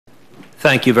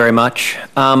Thank you very much.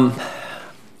 I'd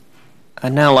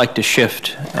now like to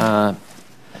shift to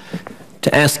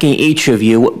asking each of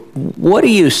you, what do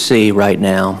you see right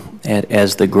now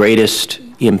as the greatest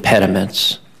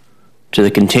impediments to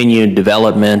the continued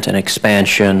development and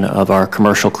expansion of our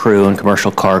commercial crew and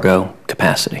commercial cargo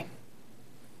capacity?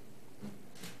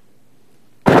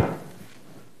 I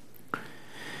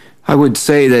would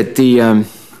say that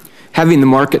having the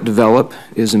market develop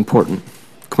is important.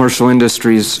 Commercial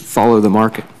industries follow the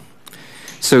market.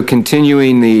 So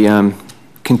continuing the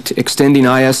extending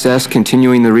ISS,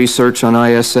 continuing the research on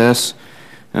ISS,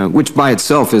 which by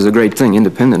itself is a great thing,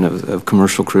 independent of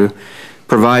commercial crew,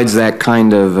 provides that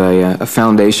kind of a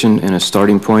foundation and a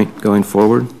starting point going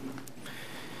forward.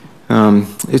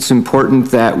 It's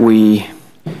important that we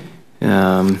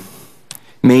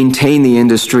maintain the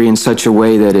industry in such a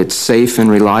way that it's safe and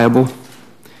reliable,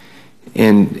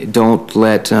 and don't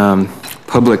let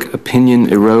public opinion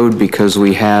erode because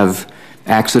we have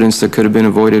accidents that could have been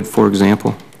avoided, for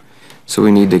example. So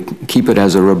we need to keep it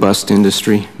as a robust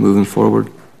industry moving forward.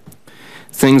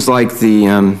 Things like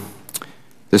the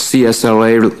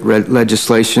CSLA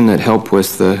legislation that help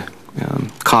with the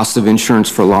cost of insurance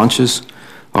for launches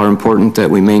are important that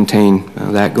we maintain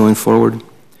that going forward.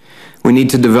 We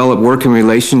need to develop working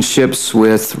relationships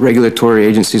with regulatory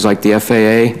agencies like the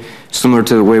FAA, similar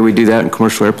to the way we do that in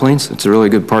commercial airplanes. It's a really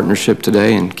good partnership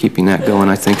today, and keeping that going,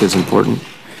 I think, is important.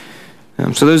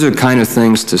 So those are the kind of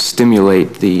things to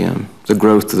stimulate the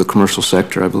growth of the commercial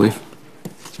sector, I believe.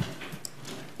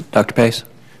 Dr. Pace?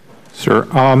 Sir,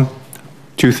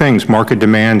 two things: market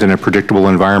demand and a predictable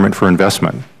environment for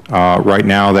investment. Right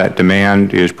now, that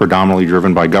demand is predominantly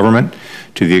driven by government.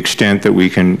 To the extent that we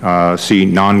can see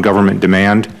non-government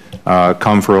demand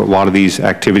come for a lot of these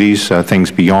activities,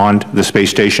 things beyond the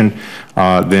space station,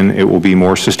 then it will be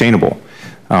more sustainable.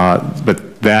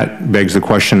 But that begs the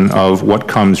question of what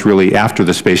comes really after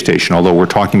the space station. Although we're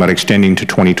talking about extending to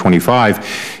 2025,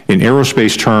 in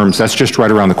aerospace terms, that's just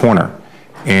right around the corner.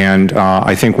 And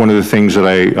I think one of the things that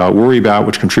I worry about,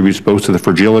 which contributes both to the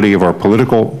fragility of our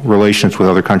political relations with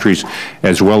other countries,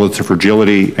 as well as the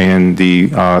fragility in the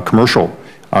commercial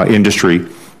industry,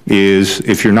 is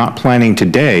if you're not planning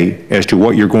today as to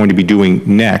what you're going to be doing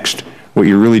next, what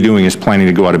you're really doing is planning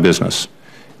to go out of business.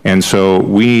 And so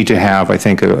we need to have, I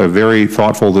think, a very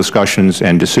thoughtful discussions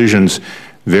and decisions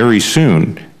very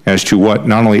soon as to what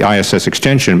not only ISS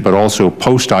extension, but also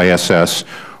post-ISS,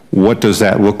 what does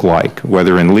that look like,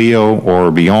 whether in LEO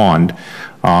or beyond,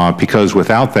 because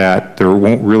without that, there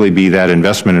won't really be that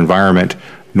investment environment,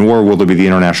 nor will there be the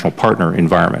international partner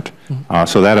environment.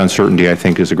 So that uncertainty, I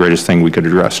think, is the greatest thing we could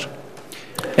address.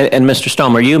 And Mr.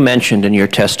 Stomer, you mentioned in your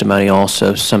testimony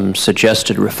also some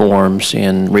suggested reforms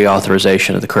in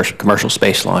reauthorization of the Commercial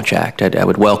Space Launch Act. I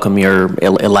would welcome your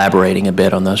elaborating a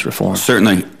bit on those reforms.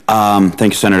 Certainly. Thank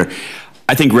you, Senator.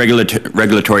 I think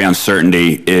regulatory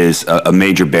uncertainty is a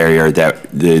major barrier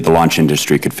that the launch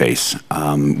industry could face.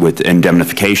 With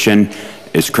indemnification,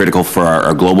 is critical for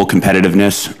our global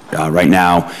competitiveness. Right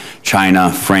now,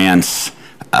 China, France,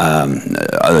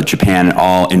 Japan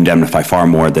all indemnify far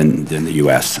more than the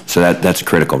U.S. So that's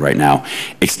critical right now.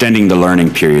 Extending the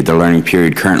learning period. The learning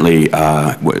period currently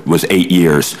was 8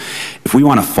 years. If we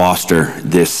want to foster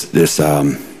this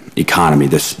economy,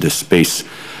 this space,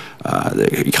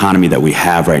 the economy that we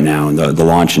have right now in the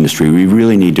launch industry, we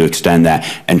really need to extend that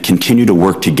and continue to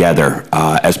work together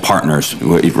as partners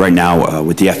right now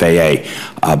with the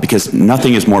FAA, because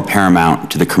nothing is more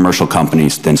paramount to the commercial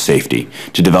companies than safety,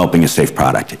 to developing a safe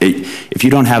product. If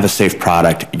you don't have a safe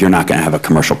product, you're not going to have a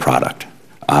commercial product,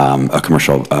 a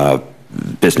commercial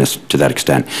business to that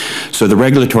extent. So the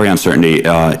regulatory uncertainty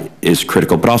is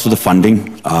critical, but also the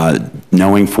funding,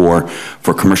 knowing for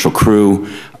commercial crew,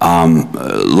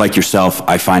 like yourself,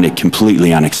 I find it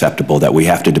completely unacceptable that we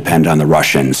have to depend on the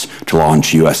Russians to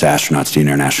launch U.S. astronauts to the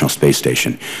International Space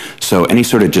Station. So any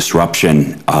sort of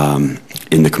disruption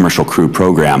in the commercial crew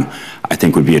program, I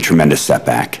think, would be a tremendous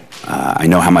setback. I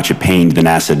know how much it pained the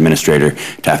NASA administrator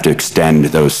to have to extend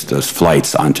those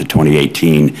flights onto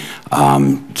 2018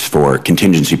 for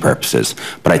contingency purposes.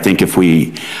 But I think if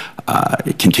we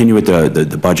continue with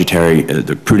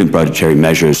the prudent budgetary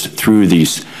measures through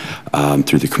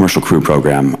the commercial crew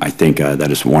program, I think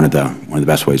that is one of the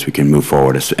best ways we can move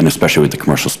forward, and especially with the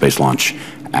Commercial Space Launch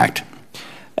Act.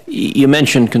 You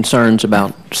mentioned concerns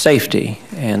about safety,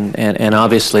 and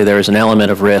obviously there is an element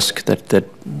of risk that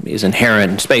is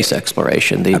inherent in space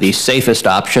exploration. The safest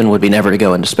option would be never to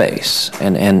go into space.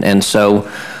 And so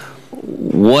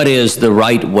what is the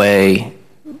right way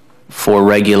for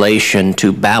regulation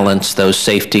to balance those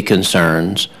safety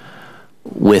concerns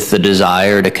with the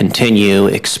desire to continue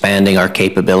expanding our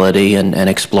capability and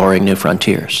exploring new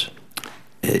frontiers?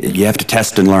 You have to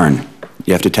test and learn.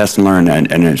 You have to test and learn,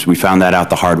 and we found that out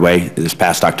the hard way this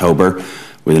past October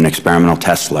with an experimental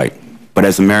test flight. But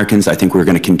as Americans, I think we're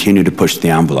going to continue to push the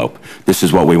envelope. This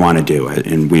is what we want to do,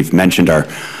 and we've mentioned our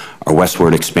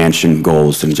westward expansion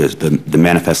goals and just the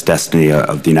manifest destiny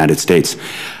of the United States.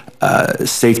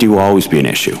 Safety will always be an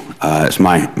issue. As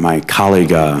my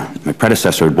colleague, my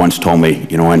predecessor had once told me,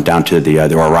 went down to the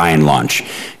Orion launch,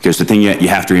 because the thing you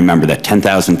have to remember that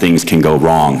 10,000 things can go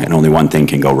wrong and only one thing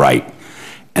can go right.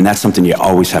 And that's something you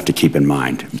always have to keep in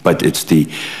mind. But it's the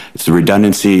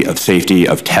redundancy of safety,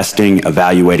 of testing,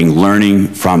 evaluating, learning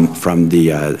from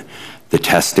the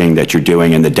testing that you're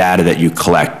doing and the data that you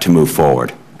collect to move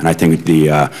forward. And I think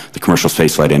the commercial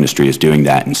spaceflight industry is doing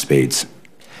that in spades.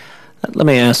 Let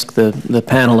me ask the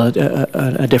panel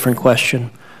a different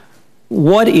question.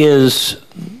 What is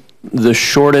the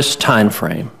shortest time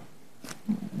frame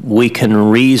we can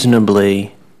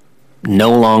reasonably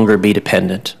no longer be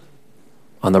dependent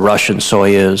on the Russian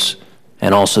Soyuz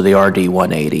and also the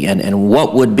RD-180, and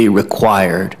what would be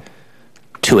required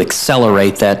to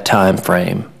accelerate that time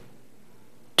frame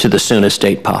to the soonest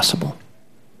date possible?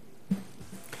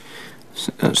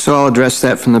 So I'll address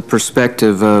that from the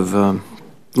perspective of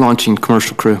launching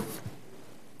Commercial Crew.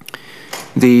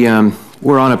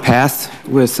 We're on a path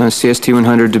with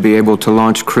CST-100 to be able to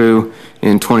launch Crew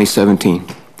in 2017.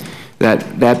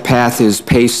 That path is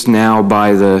paced now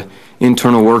by the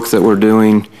internal work that we're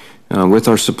doing with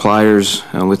our suppliers,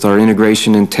 with our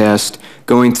integration and test,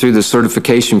 going through the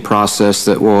certification process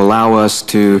that will allow us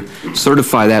to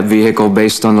certify that vehicle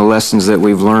based on the lessons that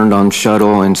we've learned on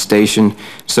shuttle and station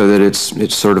so that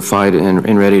it's certified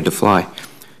and ready to fly.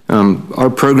 Our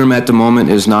program at the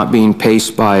moment is not being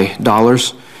paced by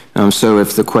dollars. So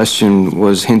if the question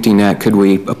was hinting at could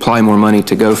we apply more money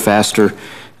to go faster,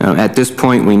 at this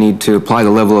point we need to apply the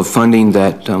level of funding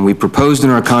that we proposed in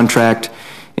our contract,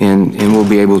 and we'll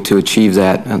be able to achieve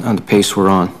that on the pace we're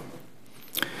on.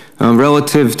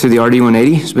 Relative to the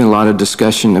RD-180, there's been a lot of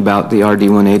discussion about the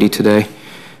RD-180 today.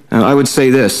 I would say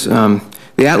this, the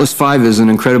Atlas V is an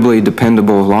incredibly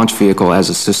dependable launch vehicle as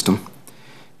a system.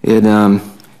 It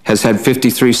has had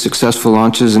 53 successful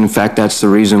launches, and in fact that's the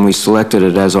reason we selected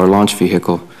it as our launch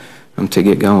vehicle to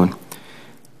get going.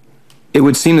 It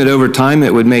would seem that over time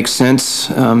it would make sense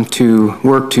to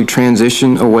work to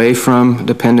transition away from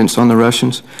dependence on the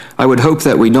Russians. I would hope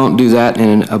that we don't do that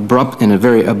in a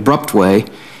very abrupt way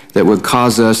that would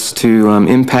cause us to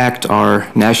impact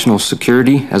our national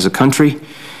security as a country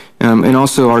and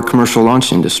also our commercial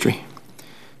launch industry.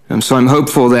 So I'm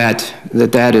hopeful that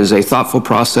that is a thoughtful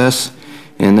process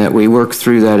and that we work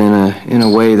through that in a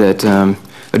way that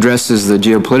addresses the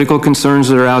geopolitical concerns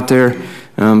that are out there,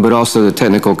 but also the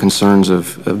technical concerns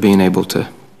of being able to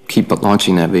keep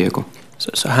launching that vehicle.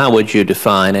 So how would you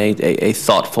define a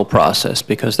thoughtful process?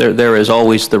 Because there is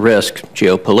always the risk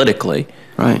geopolitically,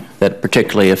 right, that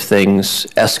particularly if things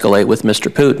escalate with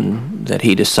Mr. Putin, that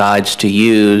he decides to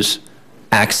use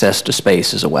access to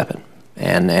space as a weapon.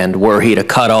 And were he to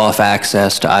cut off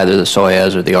access to either the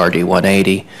Soyuz or the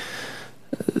RD-180,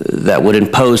 that would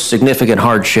impose significant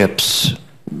hardships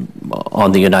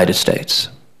on the United States.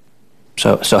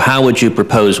 So how would you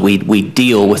propose we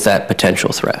deal with that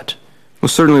potential threat? Well,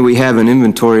 certainly we have an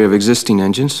inventory of existing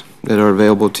engines that are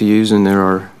available to use, and there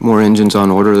are more engines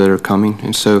on order that are coming.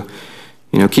 And so,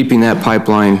 keeping that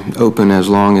pipeline open as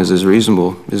long as is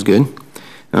reasonable is good.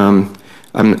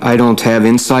 I don't have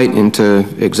insight into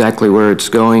exactly where it's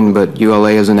going, but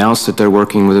ULA has announced that they're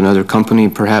working with another company,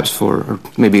 perhaps or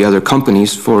maybe other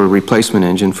companies, for a replacement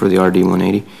engine for the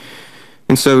RD-180.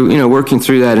 And so, working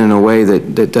through that in a way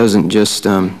that doesn't just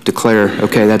declare,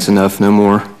 okay, that's enough, no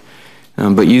more,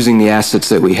 but using the assets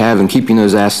that we have and keeping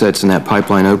those assets and that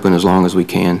pipeline open as long as we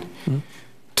can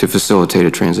to facilitate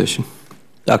a transition.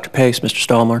 Dr. Pace, Mr.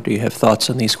 Stallmore, do you have thoughts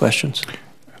on these questions?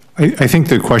 I think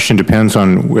the question depends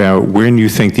on when you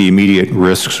think the immediate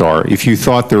risks are. If you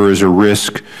thought there was a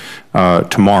risk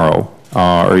tomorrow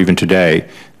or even today,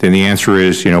 then the answer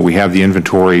is, we have the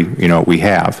inventory, we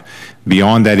have.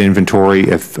 Beyond that inventory,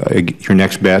 if your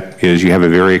next bet is you have a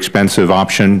very expensive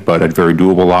option, but a very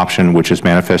doable option, which is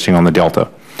manifesting on the Delta.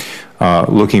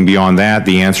 Looking beyond that,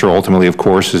 the answer ultimately, of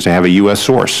course, is to have a U.S.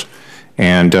 source.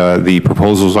 And the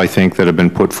proposals, I think, that have been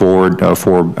put forward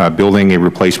for building a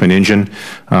replacement engine,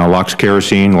 LOX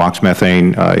kerosene, LOX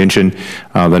methane engine,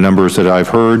 the numbers that I've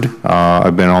heard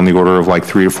have been on the order of like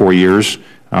 3 to 4 years.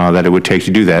 that it would take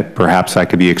to do that. Perhaps that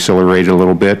could be accelerated a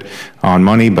little bit on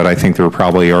money, but I think there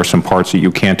probably are some parts that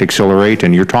you can't accelerate,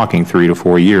 and you're talking 3 to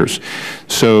 4 years.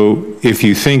 So if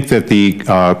you think that the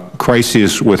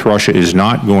crisis with Russia is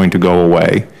not going to go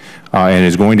away, and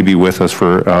is going to be with us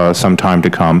for some time to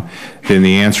come, then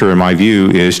the answer, in my view,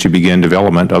 is to begin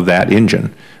development of that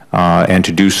engine, and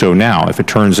to do so now. If it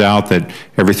turns out that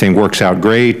everything works out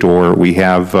great, or we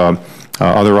have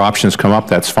other options come up,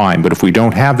 that's fine. But if we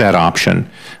don't have that option,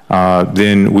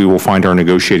 then we will find our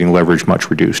negotiating leverage much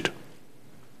reduced.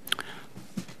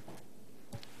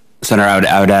 Senator,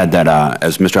 I would add that,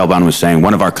 as Mr. Elbaum was saying,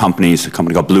 one of our companies, a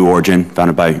company called Blue Origin,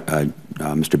 founded by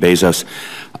Mr. Bezos,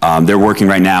 they're working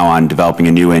right now on developing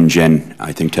a new engine,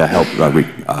 I think, to help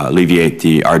alleviate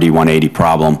the RD-180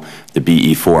 problem, the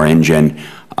BE-4 engine.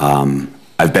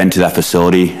 I've been to that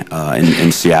facility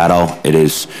in Seattle. It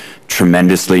is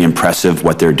tremendously impressive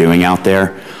what they're doing out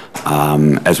there,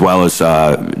 as well as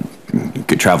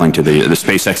traveling to the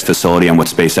SpaceX facility and what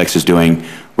SpaceX is doing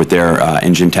with their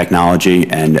engine technology,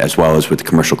 and as well as with the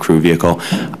commercial crew vehicle.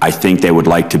 I think they would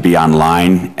like to be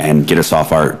online and get us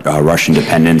off our Russian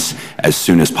dependence as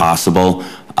soon as possible.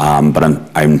 But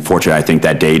unfortunately, I think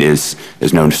that date is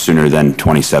no sooner than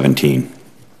 2017.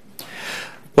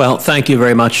 Well, thank you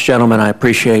very much, gentlemen. I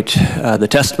appreciate the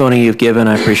testimony you've given.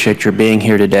 I appreciate your being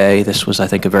here today. This was, I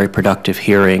think, a very productive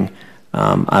hearing.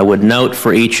 I would note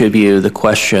for each of you the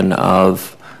question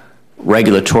of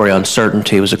regulatory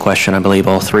uncertainty was a question I believe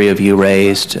all three of you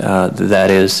raised. That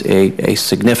is a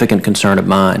significant concern of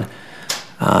mine.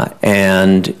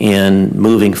 And in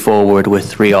moving forward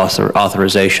with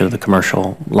reauthorization of the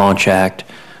Commercial Launch Act,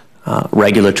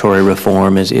 regulatory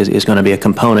reform is going to be a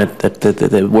component that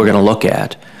we're going to look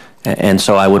at. And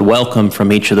so I would welcome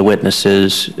from each of the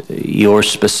witnesses your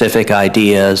specific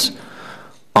ideas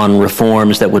on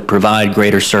reforms that would provide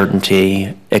greater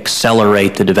certainty,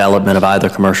 accelerate the development of either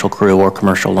commercial crew or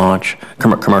commercial launch,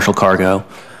 commercial cargo,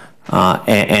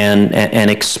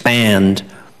 and expand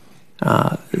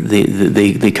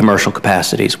the commercial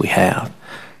capacities we have.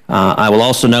 I will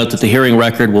also note that the hearing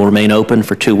record will remain open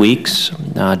for 2 weeks.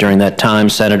 During that time,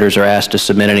 senators are asked to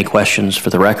submit any questions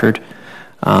for the record,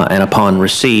 and upon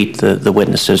receipt, the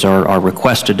witnesses are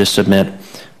requested to submit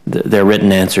their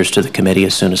written answers to the committee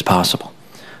as soon as possible.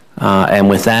 And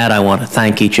with that, I want to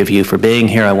thank each of you for being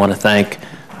here. I want to thank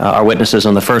our witnesses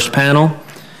on the first panel,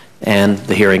 and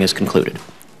the hearing is concluded.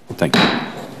 Thank you.